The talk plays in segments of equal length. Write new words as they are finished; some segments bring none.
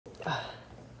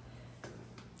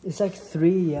It's like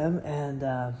 3 a.m. and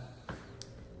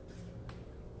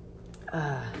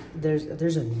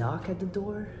there's a knock at the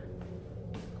door.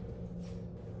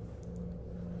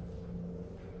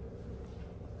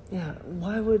 Yeah,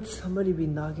 why would somebody be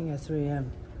knocking at 3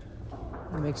 a.m.?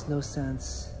 It makes no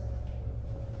sense.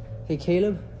 Hey,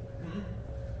 Caleb?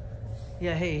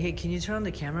 Yeah, hey, can you turn on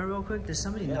the camera real quick? There's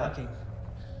somebody knocking.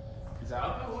 Is that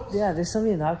what that was? Yeah, there's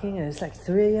somebody knocking and it's like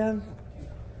 3 a.m.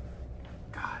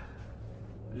 God.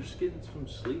 I'm just getting some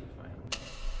sleep finally.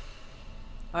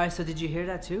 Alright, so did you hear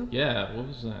that too? Yeah, what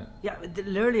was that? Yeah,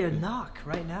 literally a knock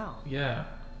right now. Yeah.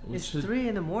 It's 3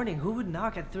 in the morning. Who would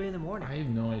knock at 3 in the morning? I have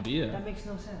no idea. That makes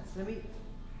no sense.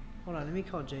 Hold on, let me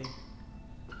call Jay.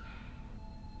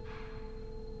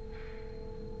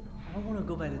 I don't want to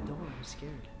go by the door. I'm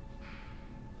scared.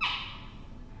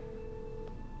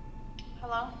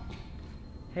 Hello?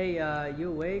 Hey, you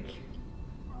awake?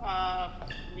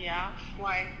 Yeah.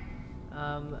 Why?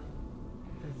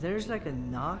 There's like a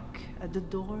knock at the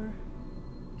door.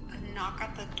 A knock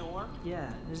at the door? Yeah,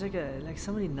 there's like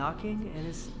somebody knocking, and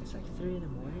it's like 3 in the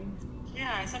morning.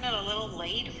 Yeah, isn't it a little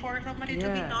late for somebody to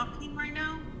be knocking right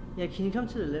now? Yeah, can you come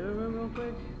to the living room real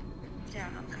quick? Yeah,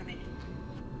 I'm coming.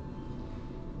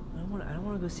 I don't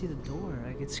want to go see the door.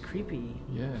 Like, it's creepy.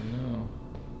 Yeah, no.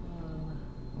 I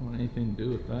don't want anything to do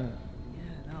with that.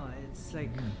 Yeah, no, it's like,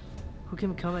 who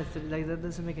can come at 3? Like, that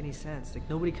doesn't make any sense. Like,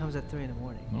 nobody comes at 3 in the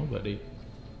morning. Nobody.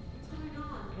 What's going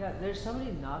on? Yeah, there's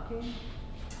somebody knocking.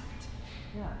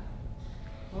 Yeah.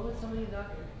 What would somebody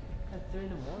knock at 3 in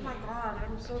the Oh morning? my god,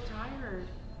 I'm so tired.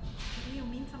 What do you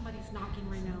mean somebody's knocking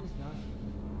right now? Somebody's knocking.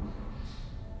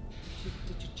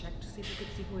 Did you check to see if you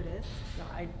could see who it is? No,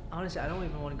 honestly, I don't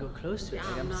even want to go close to it.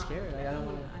 Like, I'm scared. Like, I don't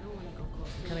want to. I don't want to go close.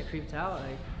 I'm kind of creeped out.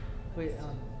 Like, wait,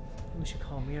 we should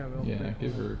call Mira real quick. Yeah,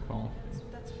 give her a call.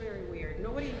 That's very weird.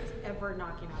 Nobody's ever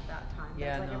knocking at that time.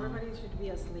 Yeah, That's like no. everybody should be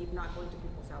asleep, not going to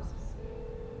people's houses.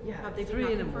 Yeah, Have they been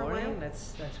 3 in the knocking for a morning. while?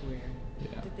 That's weird.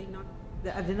 Yeah. Did they knock?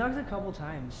 They knocked a couple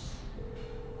times.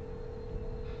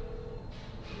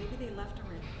 Maybe they left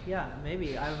already. Yeah,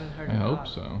 maybe. I haven't heard. I a hope knock.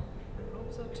 so. I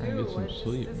hope so Try and too. get some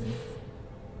sleep, This man. is,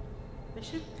 they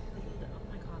should.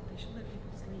 Oh my god, they should let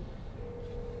people sleep.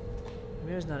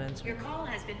 Mira's not answering. Your call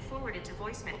has been forwarded to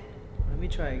voicemail. Let me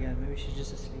try again. Maybe she's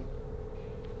just asleep.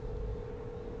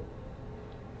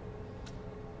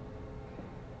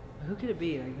 Who could it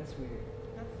be? Like, that's weird.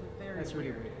 That's very That's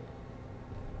really weird.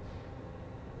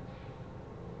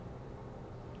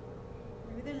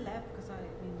 Maybe they left because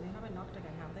they haven't knocked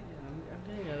again, have they?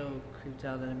 I'm getting a little creeped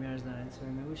out that Amira's not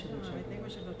answering. Maybe we should go check. I think we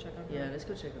should go check on her. Yeah, let's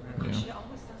go check on her. Yeah. She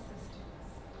always does this to us.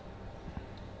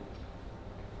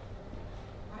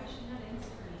 Why is she not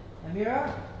answering?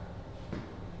 Amira?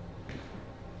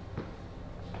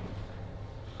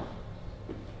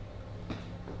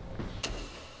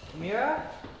 Amira?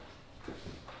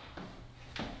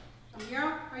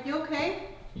 Amira, are you okay?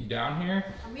 You down here?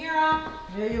 Amira?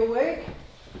 Amira, you awake?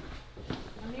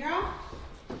 Amira?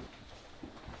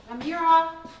 Amira?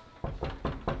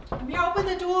 Amira, open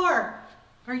the door.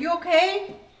 Are you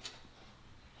okay?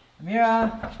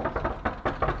 Amira?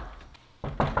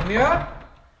 Amira?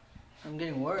 I'm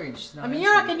getting worried. She's not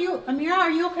Amira, answering. Amira,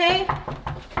 are you okay?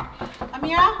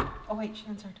 Amira? Oh wait, she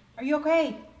answered. Are you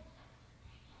okay?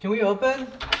 Can we open?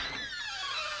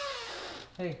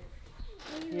 Hey.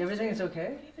 Everything is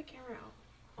okay? Leave the camera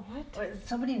out. What? Wait,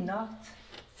 somebody knocked.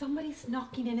 Somebody's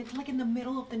knocking and it's like in the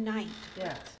middle of the night.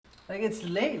 Yeah. Like, it's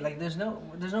late. Like, there's no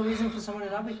reason for someone to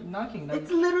not be knocking. Like,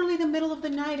 It's literally the middle of the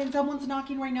night and someone's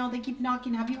knocking right now. They keep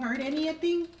knocking. Have you heard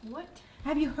anything? What?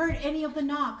 Have you heard any of the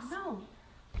knocks? No.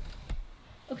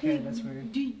 Okay, that's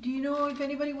weird. Do you know if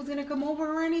anybody was gonna come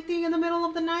over or anything in the middle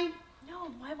of the night?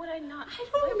 No, why would I not? I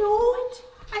don't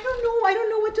know. I don't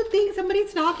know what to think.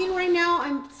 Somebody's knocking right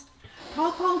now.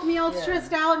 Paul called me all Yeah.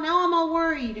 stressed out. Now I'm all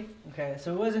worried. okay,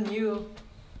 so it wasn't you.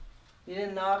 You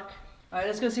didn't knock. Alright,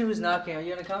 let's go see who's knocking. Are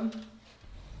you gonna come?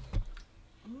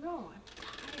 No, I'm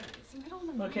tired. It's the middle of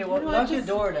the night. Okay, well, You know, lock your just-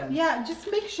 door then. Yeah, just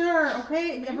make sure,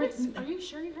 okay? Are you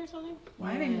sure you heard something?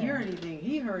 I didn't hear anything.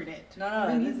 He heard it. No,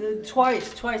 Then he's-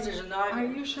 twice there's a knock. Are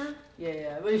you sure?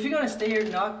 Yeah. But if you're gonna stay here,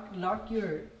 lock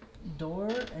your door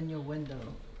and your window.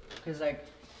 Cause like,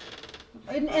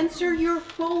 And answer your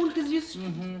phone because you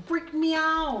freaked me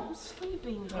out. I'm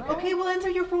sleeping, bro. Okay, well answer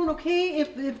your phone, okay?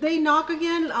 If they knock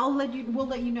again, we'll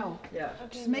let you know. yeah.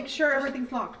 Okay, Just make sure everything's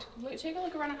locked. Wait, take a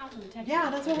look around the house and text Yeah,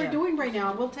 me. that's what we're Yeah. doing right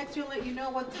now. We'll text you and let you know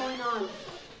what's going on.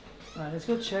 Alright, let's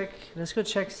go check. Let's go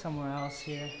check somewhere else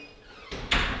here.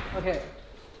 Okay.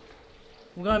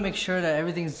 I'm gonna make sure that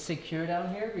everything's secure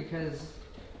down here because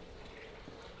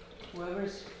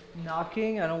whoever's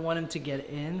knocking, I don't want him to get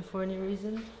in for any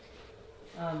reason.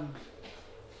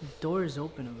 The door is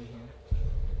open over here.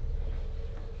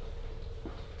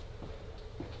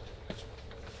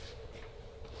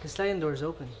 The sliding door is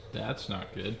open. That's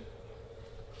not good.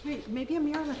 Wait, maybe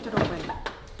Amira left it open.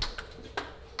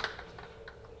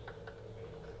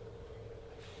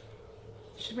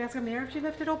 Should we ask Amira if she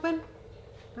left it open?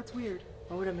 That's weird.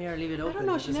 Why would Amira leave it open? I don't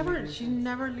know. That She doesn't never. make any She sense.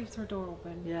 never leaves her door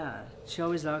open. Yeah, she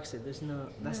always locks it. There's no.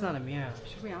 That's not Amira.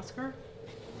 Should we ask her?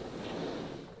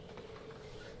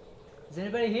 Is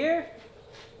anybody here?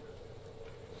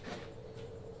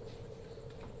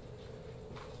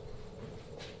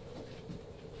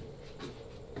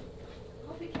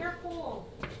 Oh, be careful.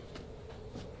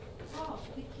 Oh,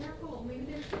 be careful. Maybe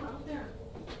there's someone out there.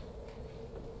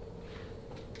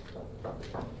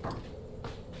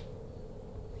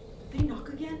 Did they knock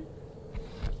again?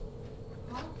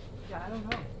 Huh? Yeah, I don't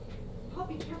know. Oh,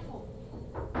 be careful.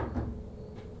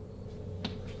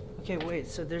 Okay, wait.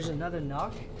 So there's another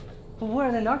knock. But where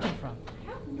are they knocking from?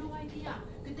 I have no idea.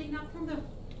 Did they knock from the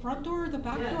front door or the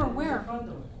back door? Where? Front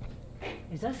door.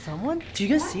 Is that someone? Do you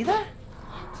guys see that?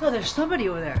 No, there's somebody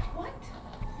over there. What?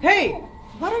 Hey!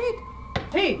 What are you?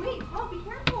 Hey! Wait, oh, be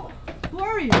careful. Who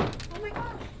are you? Oh my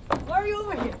gosh. Why are you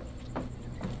over here?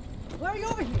 Why are you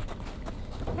over here?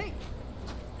 Hey!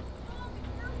 Oh, be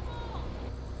careful.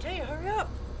 Hey, hurry up!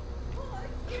 Oh,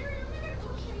 it's scary. Am I gonna go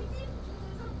crazy?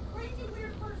 Is a crazy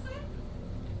weird person?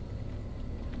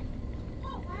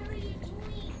 Oh, what are you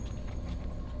doing?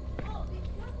 Oh, be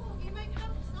careful. You might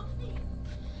have something.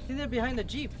 I think they're behind the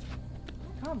Jeep.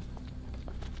 Come.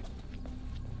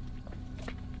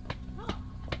 Oh, oh,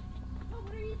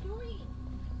 what are you doing?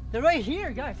 They're right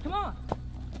here, guys. Come on.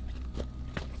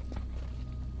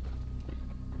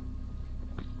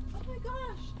 Oh my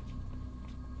gosh.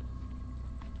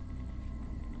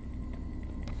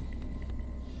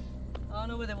 I don't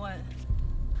know where they went.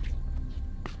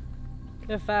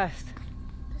 They're fast.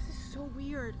 This is so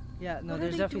weird. Yeah, no, What are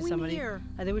there's they definitely doing somebody. here?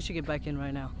 I think we should get back in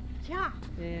right now. Yeah.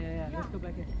 Yeah. Let's Yeah. go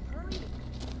back in. Hurry.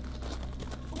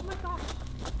 Oh my gosh.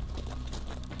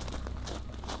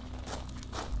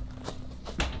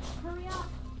 Hurry up.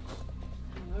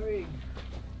 Hurry.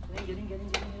 Get in. Come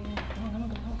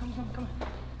on.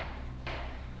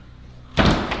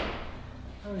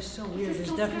 Oh, it's so weird. is There's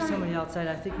so definitely scary. somebody outside.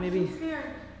 I think I'm maybe. so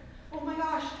scared. Oh my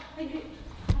gosh. I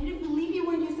didn't believe you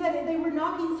when you said it. They were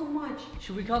knocking so much.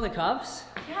 Should we call the cops?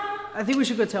 Yeah. I think we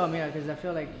should go tell Amira because I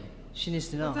feel like she needs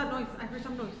to know. What's that noise? I heard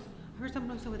some noise. I heard some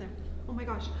noise over there. Oh my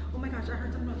gosh. I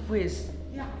heard some noise. Wait,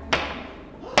 Yeah.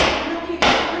 We're not kidding.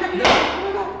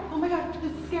 Oh my god.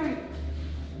 This is scary.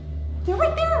 They're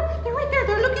right there.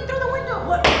 They're looking through the window.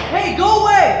 what? Hey, go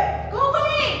away! Go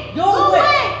away. Go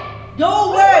away!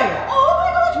 Go away! Oh my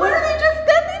gosh. Why are they just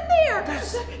standing there?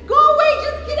 Go away.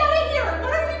 Just get out of here.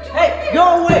 What are you doing Hey, there? go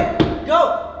away! Go!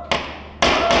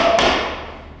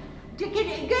 Get out of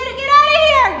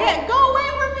here. Go away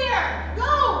from here.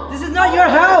 Go. This is not your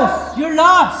house. You're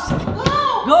lost.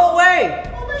 Go. Go away!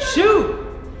 Oh my God. Shoot!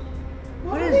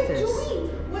 What What are is they this? doing?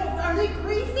 What, are they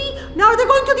crazy? Now they're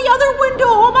going to the other window.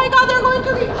 Oh my god, they're going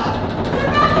to the...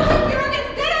 They're not going here again.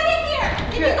 Get out of here.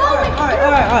 If you go away.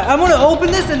 All right. I'm gonna open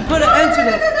this and put an end to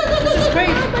this. This is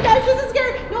crazy. Oh my gosh, this is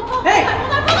scary. No, hold Hey! on.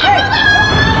 Hey!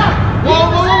 Whoa!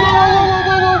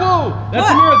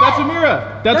 That's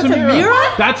Amira. That's That's Amira.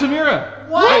 Amira? That's Amira.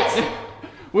 What?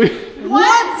 We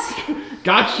What?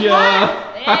 gotcha. Yeah.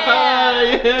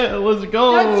 Yeah, let's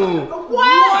go.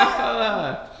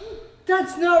 What?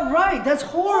 That's not right. That's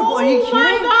horrible. Are you Oh my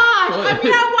kidding? gosh.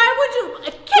 Amira, why would you...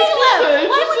 Caleb,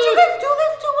 why would you guys do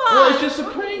this to us? Well, it's just a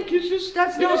prank. It's just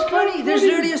That's it not was funny. kinda There's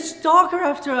funny. literally a stalker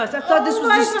after us. I thought this Oh was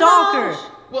my a stalker. gosh.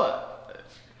 What?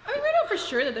 I mean, we know for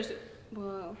sure that there's.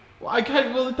 Whoa. Well, I kind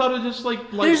of really thought it just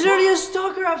like There's literally a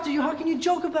stalker after you. How can you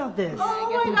joke about this?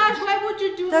 Oh my gosh, why would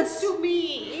you do That's- this to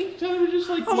me? Thought it was just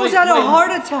like Almost had a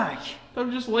heart attack. Thought it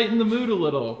was just lighten the mood a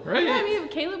little, right? Yeah, I mean, if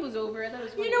Caleb was over, I thought it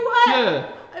was funny. You know what? Yeah.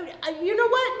 You know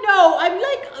what? No, I'm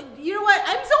like, you know what?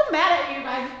 I'm so mad at you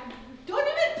guys. Don't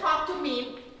even talk to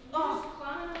me. Oh,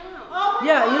 oh my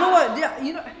Yeah, God. you know what? Yeah,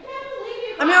 you know. I can't believe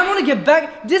you I mean, I guys. want to get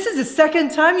back. This is the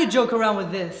second time you joke around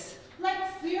with this. Like,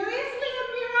 seriously,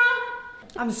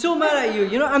 Amira? I'm so mad at you.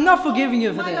 You know, I'm not forgiving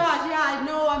you for Oh my this. gosh, yeah, I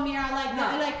know,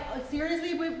 Amira.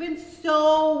 Seriously, we've been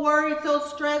so worried, so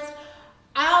stressed.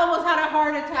 I almost had a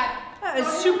heart attack. Yeah,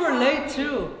 it's super late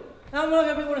too. Now I'm not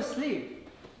gonna be able to sleep.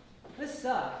 This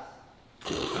sucks.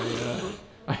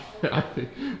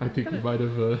 I think we might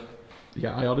have.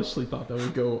 Yeah, I honestly thought that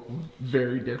would go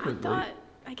very differently.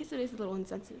 I guess it is a little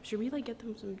insensitive. Should we like get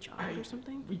them some jobs or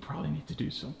something? We probably need to do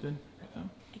something for them.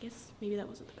 I guess maybe that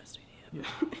wasn't the best idea.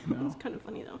 Yeah, It no. was kind of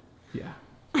funny though. Yeah,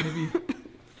 maybe.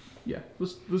 Yeah,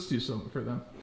 let's do something for them.